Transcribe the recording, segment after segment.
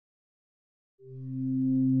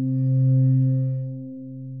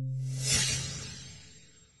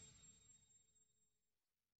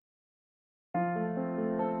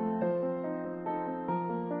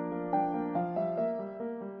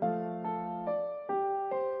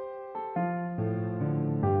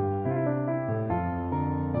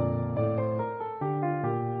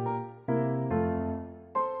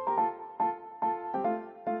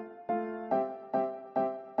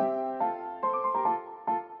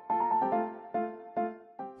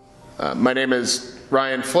My name is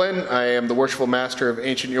Ryan Flynn. I am the Worshipful Master of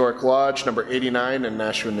Ancient York Lodge, number 89 in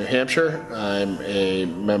Nashua, New Hampshire. I'm a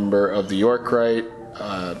member of the York Rite,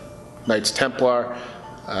 Knights Templar.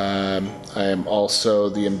 I am also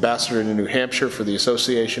the Ambassador to New Hampshire for the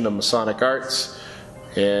Association of Masonic Arts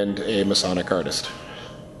and a Masonic artist.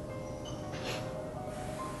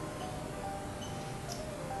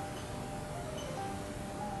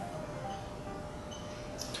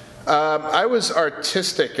 I was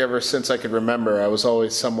artistic ever since I could remember. I was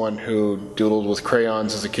always someone who doodled with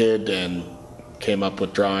crayons as a kid and came up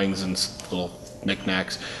with drawings and little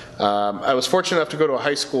knickknacks. I was fortunate enough to go to a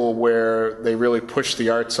high school where they really pushed the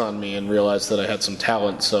arts on me and realized that I had some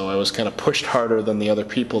talent, so I was kind of pushed harder than the other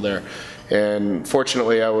people there. And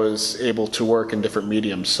fortunately, I was able to work in different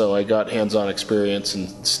mediums, so I got hands-on experience in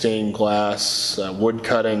stained glass, wood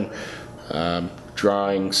cutting,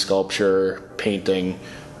 drawing, sculpture, painting.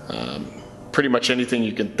 Pretty much anything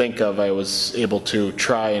you can think of, I was able to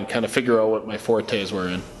try and kind of figure out what my fortes were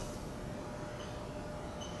in.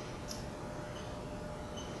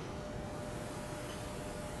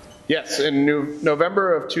 Yes, in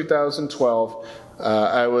November of 2012,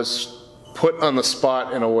 I was put on the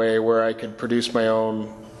spot in a way where I could produce my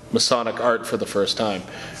own Masonic art for the first time.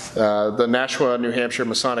 The Nashua New Hampshire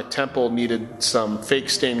Masonic Temple needed some fake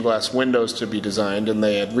stained glass windows to be designed, and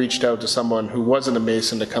they had reached out to someone who wasn't a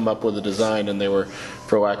Mason to come up with a design, and they were,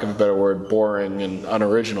 for lack of a better word, boring and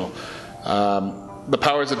unoriginal. The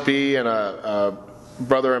powers that be and a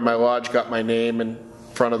brother in my lodge got my name in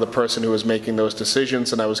front of the person who was making those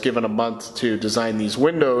decisions, and I was given a month to design these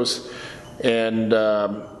windows, and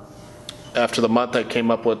after the month, I came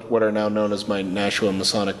up with what are now known as my Nashua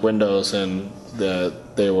Masonic windows, and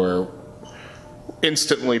they were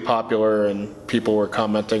instantly popular, and people were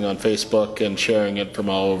commenting on Facebook and sharing it from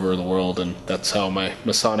all over the world, and that's how my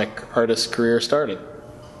Masonic artist career started.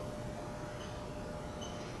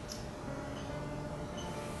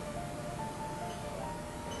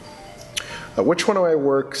 Which one of my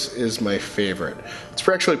works is my favorite? It's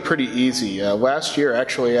actually pretty easy. Last year,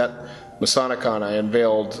 actually, at Masonicon, I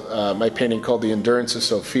unveiled my painting called The Endurance of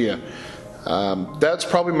Sophia. That's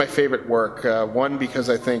probably my favorite work. One, because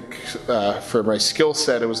I think for my skill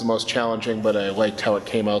set it was the most challenging, but I liked how it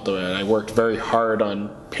came out the way. And I worked very hard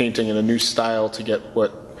on painting in a new style to get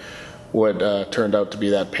what turned out to be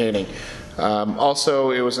that painting.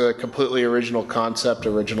 Also, it was a completely original concept,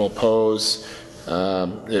 original pose.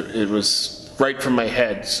 It was right from my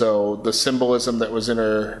head, so the symbolism that was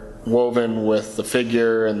interwoven with the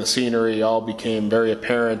figure and the scenery all became very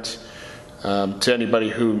apparent to anybody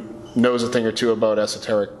who knows a thing or two about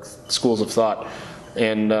esoteric schools of thought.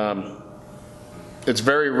 And it's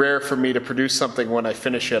very rare for me to produce something when I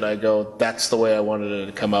finish it, I go, that's the way I wanted it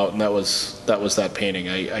to come out, and that was that painting.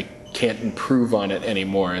 I can't improve on it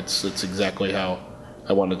anymore. It's exactly how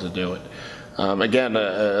I wanted to do it. Again,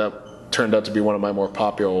 turned out to be one of my more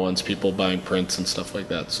popular ones, people buying prints and stuff like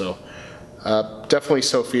that. So definitely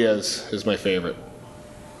Sophia is my favorite.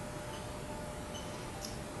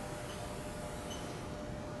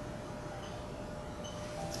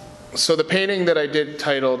 So the painting that I did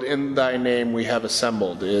titled In Thy Name We Have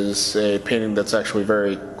Assembled is a painting that's actually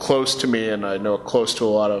very close to me, and I know close to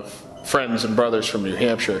a lot of friends and brothers from New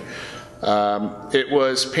Hampshire. It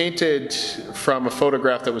was painted from a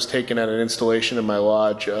photograph that was taken at an installation in my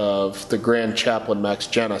lodge of the Grand Chaplain Max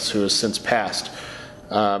Genus, who has since passed.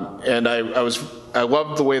 And I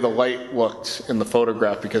loved the way the light looked in the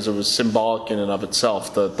photograph because it was symbolic in and of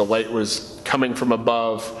itself. The light was coming from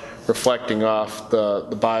above, reflecting off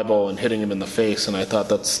the Bible and hitting him in the face, and I thought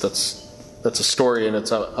that's a story in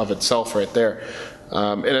of itself right there.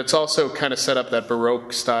 And it's also kind of set up that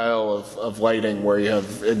Baroque style of lighting where you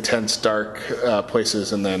have intense dark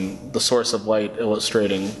places and then the source of light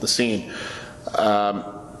illustrating the scene.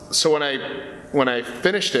 So when I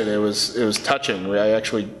finished it, it was touching. I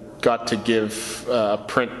actually got to give a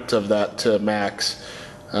print of that to Max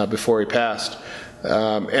before he passed.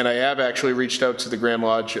 And I have actually reached out to the Grand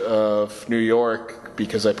Lodge of New York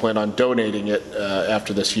because I plan on donating it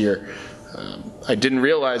after this year. I didn't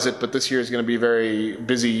realize it, but this year is going to be a very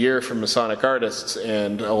busy year for Masonic artists,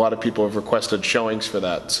 and a lot of people have requested showings for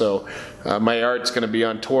that. So my art's going to be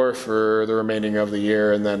on tour for the remaining of the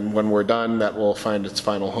year, and then when we're done, that will find its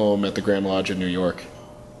final home at the Grand Lodge in New York.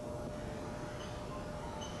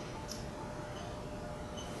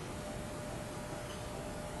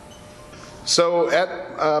 So at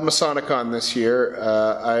Masonicon this year,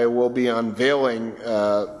 I will be unveiling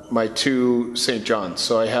my two St. Johns.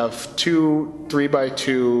 So I have two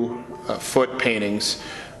 3x2 foot paintings,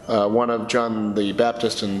 one of John the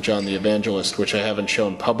Baptist and John the Evangelist, which I haven't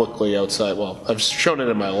shown publicly outside. Well, I've shown it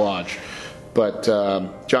in my lodge, but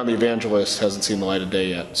John the Evangelist hasn't seen the light of day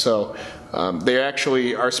yet. So they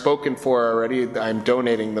actually are spoken for already. I'm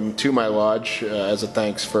donating them to my lodge as a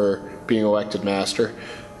thanks for being elected master.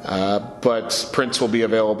 But prints will be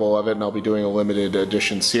available of it, and I'll be doing a limited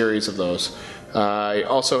edition series of those. I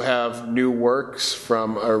also have new works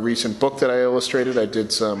from a recent book that I illustrated. I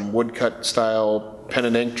did some woodcut style pen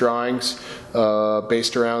and ink drawings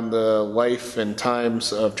based around the life and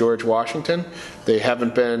times of George Washington. They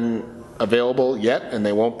haven't been available yet, and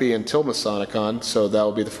they won't be until Masonicon, so that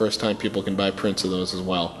will be the first time people can buy prints of those as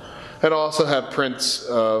well. And I'll also have prints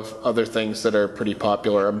of other things that are pretty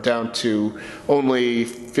popular. I'm down to only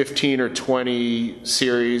 15 or 20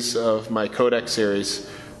 series of my Codex series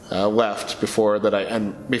left before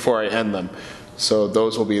I end them. So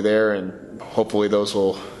those will be there, and hopefully those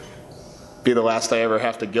will be the last I ever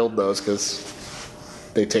have to gild those,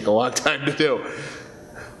 because they take a long time to do.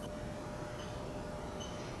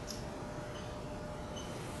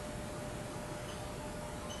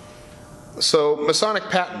 So, Masonic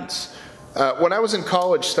patents. When I was in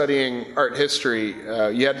college studying art history,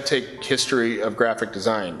 you had to take history of graphic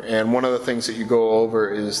design, and one of the things that you go over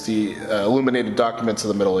is the illuminated documents of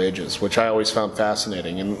the Middle Ages, which I always found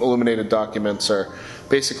fascinating. And illuminated documents are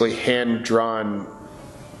basically hand-drawn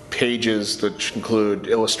pages that include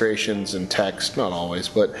illustrations and text, not always,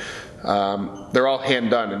 but they're all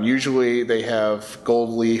hand-done, and usually they have gold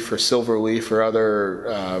leaf or silver leaf or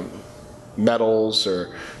other metals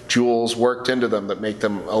or jewels worked into them that make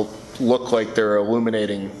them look like they're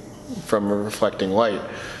illuminating from a reflecting light.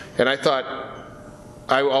 And I thought,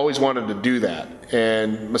 I always wanted to do that.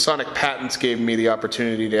 And Masonic patents gave me the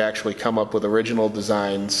opportunity to actually come up with original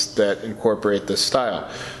designs that incorporate this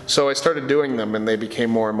style. So I started doing them, and they became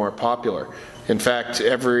more and more popular. In fact,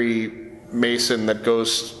 every Mason that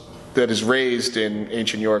is raised in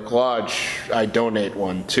Ancient York Lodge, I donate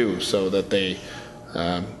one too, so that they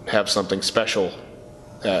have something special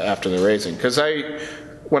after the raising. Because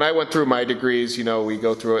when I went through my degrees, we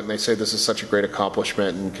go through it and they say this is such a great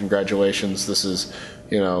accomplishment and congratulations, this is,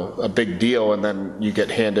 a big deal, and then you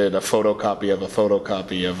get handed a photocopy of a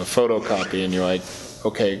photocopy of a photocopy, and you're like,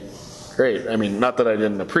 okay, great. I mean, not that I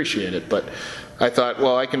didn't appreciate it, but I thought,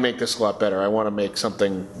 well, I can make this a lot better. I want to make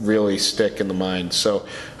something really stick in the mind. So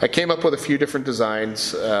I came up with a few different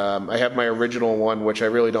designs. I have my original one, which I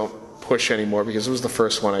really don't push anymore because it was the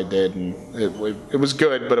first one I did, and it was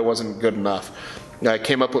good, but it wasn't good enough. I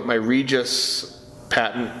came up with my Regis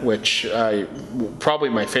patent, which probably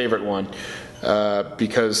my favorite one,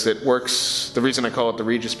 because it works. The reason I call it the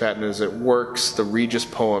Regis patent is it works the Regis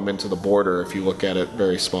poem into the border if you look at it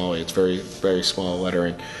very smallly. It's very, very small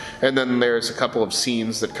lettering. And then there's a couple of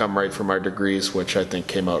scenes that come right from our degrees, which I think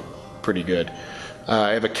came out pretty good.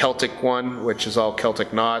 I have a Celtic one, which is all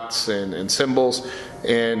Celtic knots and symbols.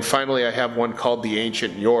 And finally, I have one called the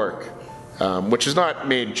Ancient York, which is not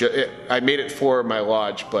made, I made it for my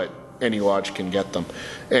lodge, but any lodge can get them.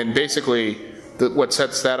 And basically, what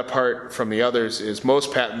sets that apart from the others is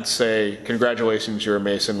most patents say, congratulations, you're a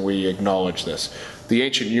Mason, we acknowledge this. The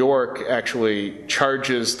Ancient York actually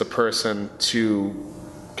charges the person to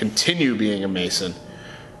continue being a Mason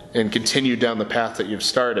and continue down the path that you've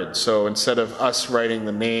started. So instead of us writing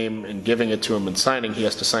the name and giving it to him and signing, he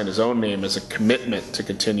has to sign his own name as a commitment to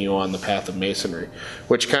continue on the path of Masonry,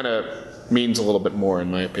 which kind of means a little bit more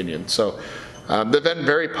in my opinion. So they've been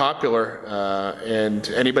very popular, and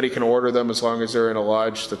anybody can order them as long as they're in a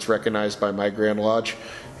lodge that's recognized by my Grand Lodge.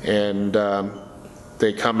 And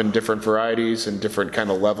they come in different varieties and different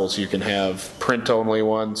kind of levels. You can have print-only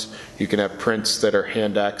ones. You can have prints that are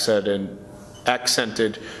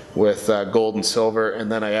accented with gold and silver,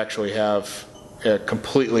 and then I actually have a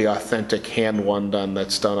completely authentic hand one done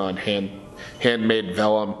that's done on handmade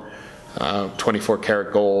vellum, 24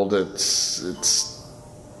 karat gold. It's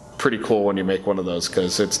pretty cool when you make one of those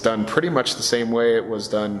because it's done pretty much the same way it was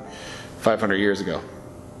done 500 years ago.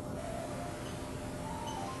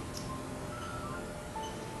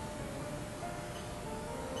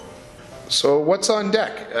 So what's on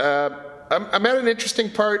deck? I'm at an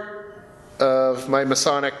interesting part of my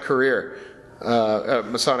Masonic career,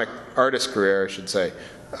 Masonic artist career, I should say.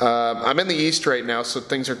 I'm in the East right now, so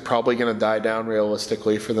things are probably going to die down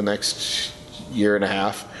realistically for the next year and a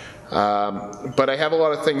half. But I have a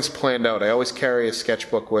lot of things planned out. I always carry a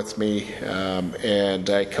sketchbook with me, and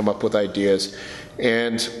I come up with ideas.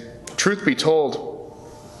 And truth be told,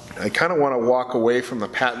 I kind of want to walk away from the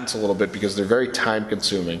patents a little bit because they're very time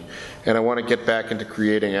consuming, and I want to get back into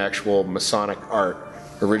creating actual Masonic art,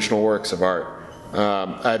 original works of art.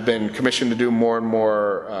 I've been commissioned to do more and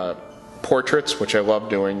more portraits, which I love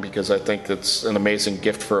doing because I think it's an amazing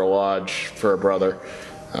gift for a lodge, for a brother.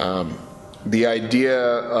 The idea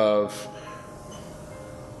of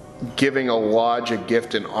giving a lodge a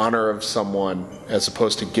gift in honor of someone as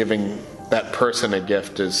opposed to giving that person a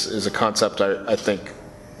gift is a concept I think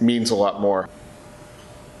means a lot more.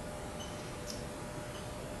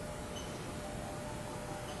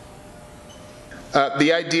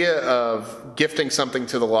 The idea of gifting something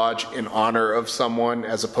to the lodge in honor of someone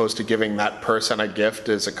as opposed to giving that person a gift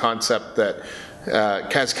is a concept that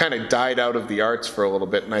has kind of died out of the arts for a little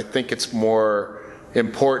bit, and I think it's more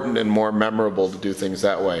important and more memorable to do things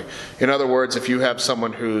that way. In other words, if you have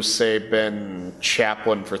someone who's, say, been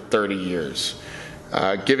chaplain for 30 years,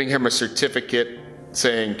 giving him a certificate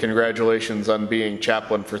saying congratulations on being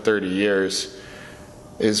chaplain for 30 years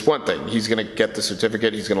is one thing. He's going to get the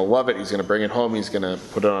certificate, he's going to love it, he's going to bring it home, he's going to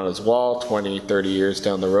put it on his wall 20, 30 years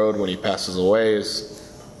down the road when he passes away.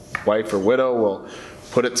 His wife or widow will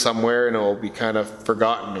put it somewhere and it will be kind of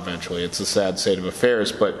forgotten eventually. It's a sad state of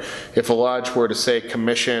affairs. But if a lodge were to, say,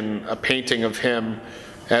 commission a painting of him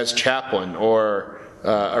as chaplain or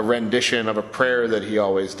a rendition of a prayer that he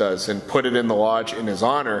always does and put it in the lodge in his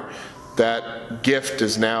honor, that gift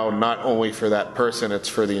is now not only for that person, it's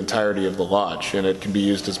for the entirety of the lodge, and it can be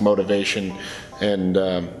used as motivation and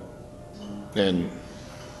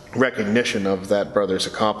recognition of that brother's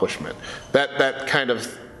accomplishment. That kind of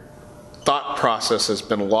thought process has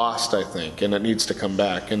been lost, I think, and it needs to come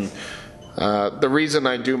back. And the reason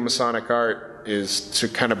I do Masonic art is to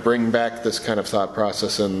kind of bring back this kind of thought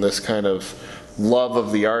process and this kind of love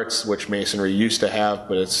of the arts which Masonry used to have,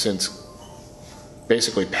 but it's since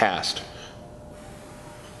basically passed.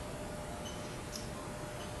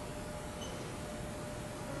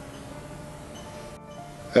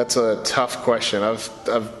 That's a tough question.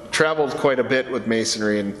 I've traveled quite a bit with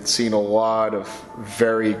Masonry and seen a lot of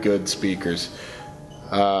very good speakers.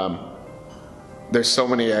 There's so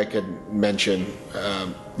many I could mention.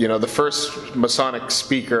 The first Masonic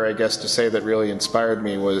speaker, I guess, to say that really inspired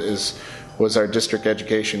me was our district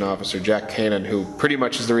education officer, Jack Cannon, who pretty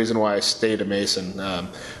much is the reason why I stayed a Mason. I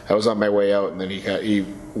was on my way out, and then he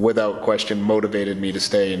without question, motivated me to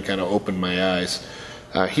stay and kind of opened my eyes.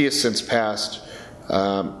 He has since passed.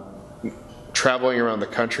 Traveling around the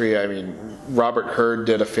country, I mean, Robert Hurd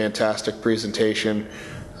did a fantastic presentation.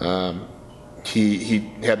 He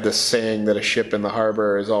had this saying that a ship in the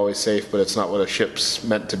harbor is always safe, but it's not what a ship's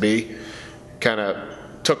meant to be. Kind of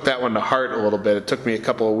took that one to heart a little bit. It took me a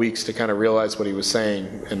couple of weeks to kind of realize what he was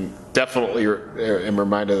saying, and definitely am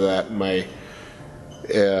reminded of that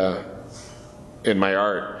in my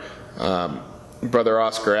art. Brother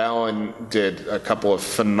Oscar Allen did a couple of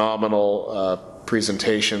phenomenal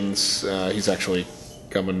presentations. He's actually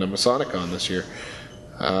coming to MasonicCon this year.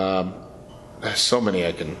 There's so many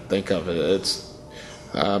I can think of. It's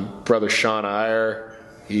Brother Sean Iyer.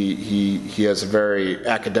 He has a very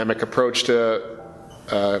academic approach to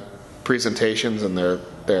presentations, and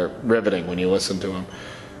they're riveting when you listen to them.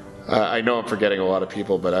 I know I'm forgetting a lot of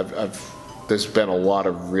people, but there's been a lot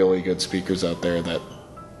of really good speakers out there that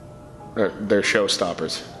they're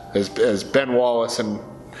showstoppers. As Ben Wallace in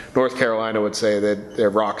North Carolina would say, that they're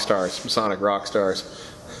rock stars, Masonic rock stars.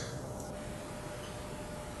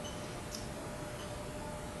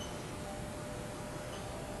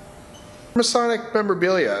 Masonic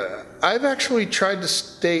memorabilia, I've actually tried to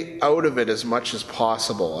stay out of it as much as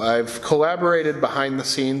possible. I've collaborated behind the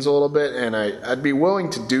scenes a little bit, and I'd be willing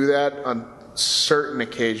to do that on certain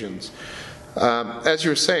occasions. As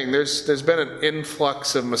you were saying, there's been an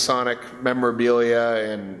influx of Masonic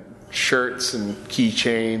memorabilia and shirts and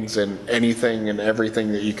keychains and anything and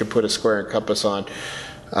everything that you could put a square and compass on.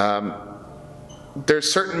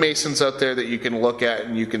 There's certain Masons out there that you can look at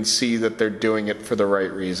and you can see that they're doing it for the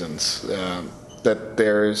right reasons. That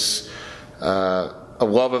there's a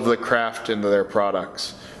love of the craft into their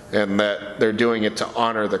products, and that they're doing it to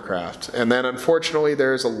honor the craft. And then unfortunately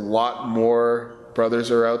there's a lot more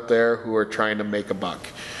brothers are out there who are trying to make a buck.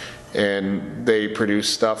 And they produce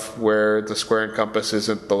stuff where the square and compass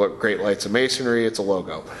isn't the Great Lights of Masonry, it's a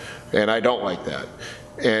logo. And I don't like that.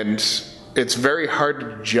 And it's very hard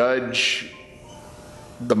to judge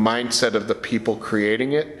the mindset of the people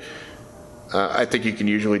creating it. I think you can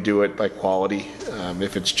usually do it by quality.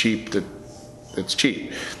 If it's cheap, it's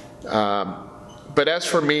cheap. But as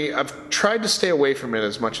for me, I've tried to stay away from it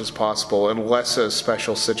as much as possible unless a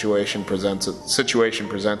special situation presents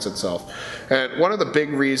itself. And one of the big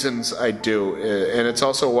reasons I do, and it's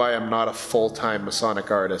also why I'm not a full-time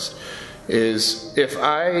Masonic artist, is if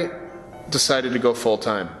I decided to go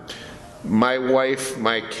full-time, my wife,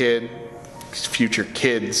 my kid, future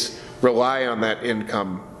kids rely on that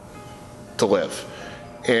income to live.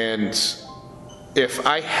 And if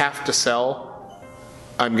I have to sell,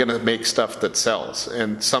 I'm going to make stuff that sells.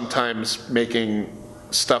 And sometimes making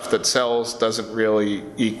stuff that sells doesn't really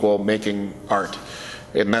equal making art.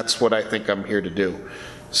 And that's what I think I'm here to do.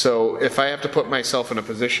 So if I have to put myself in a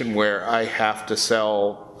position where I have to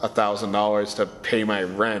sell $1,000 to pay my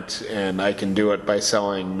rent, and I can do it by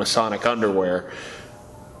selling Masonic underwear,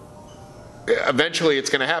 eventually it's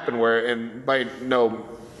going to happen where, and by no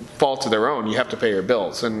fault of their own, you have to pay your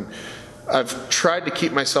bills. And I've tried to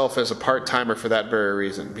keep myself as a part-timer for that very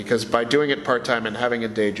reason, because by doing it part-time and having a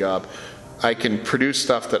day job, I can produce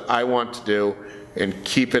stuff that I want to do and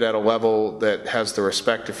keep it at a level that has the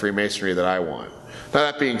respect of Freemasonry that I want. Now,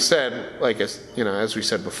 that being said, like, as we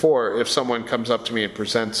said before, if someone comes up to me and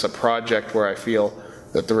presents a project where I feel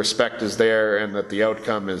that the respect is there and that the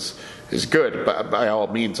outcome is good, by all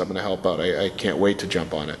means, I'm going to help out. I can't wait to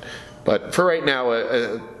jump on it. But for right now,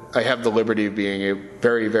 I have the liberty of being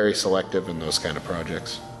very, very selective in those kind of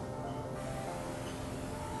projects.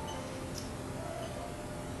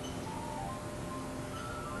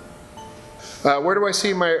 Where do I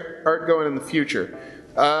see my art going in the future?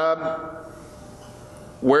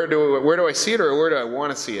 Where do I see it, or where do I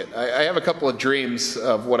want to see it? I have a couple of dreams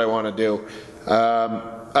of what I want to do.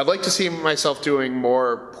 I'd like to see myself doing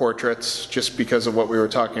more portraits, just because of what we were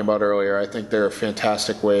talking about earlier. I think they're a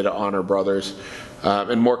fantastic way to honor brothers,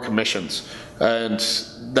 and more commissions. And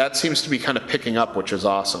that seems to be kind of picking up, which is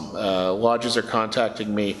awesome. Lodges are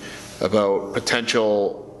contacting me about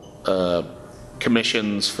potential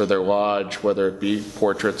commissions for their lodge, whether it be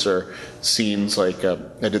portraits or scenes. Like I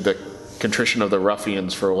did the Contrition of the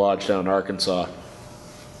Ruffians for a lodge down in Arkansas,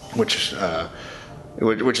 which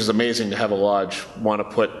is amazing to have a lodge want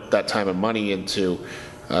to put that time and money into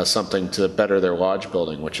something to better their lodge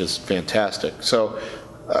building, which is fantastic. So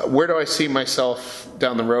where do I see myself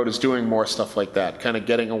down the road is doing more stuff like that, kind of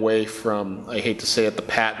getting away from, I hate to say it, the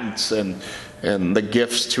patents and the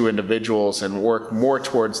gifts to individuals, and work more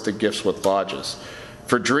towards the gifts with lodges.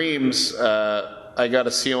 For dreams, I got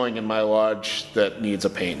a ceiling in my lodge that needs a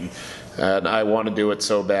painting, and I want to do it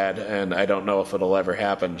so bad, and I don't know if it'll ever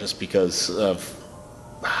happen just because of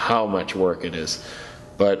how much work it is.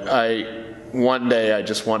 But one day I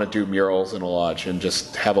just want to do murals in a lodge and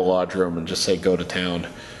just have a lodge room and just say go to town.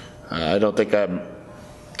 I don't think I'm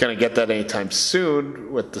going to get that anytime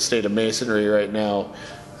soon with the state of Masonry right now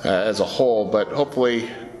as a whole, but hopefully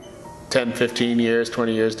 10, 15 years,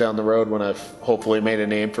 20 years down the road, when I've hopefully made a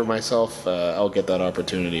name for myself, I'll get that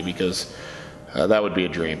opportunity, because that would be a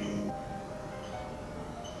dream.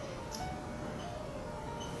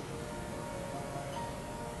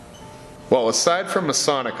 Well, aside from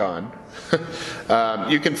Masonicon,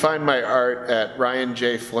 you can find my art at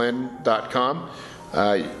ryanjflynn.com.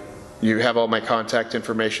 You have all my contact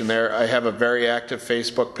information there. I have a very active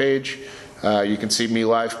Facebook page. You can see me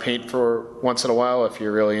live paint for once in a while if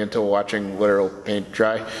you're really into watching literal paint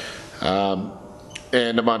dry.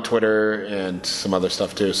 And I'm on Twitter and some other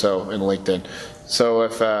stuff too, and LinkedIn. So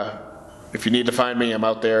if you need to find me, I'm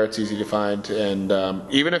out there. It's easy to find. And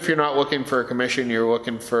even if you're not looking for a commission, you're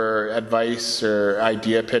looking for advice or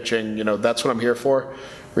idea pitching, that's what I'm here for.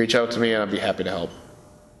 Reach out to me and I'll be happy to help.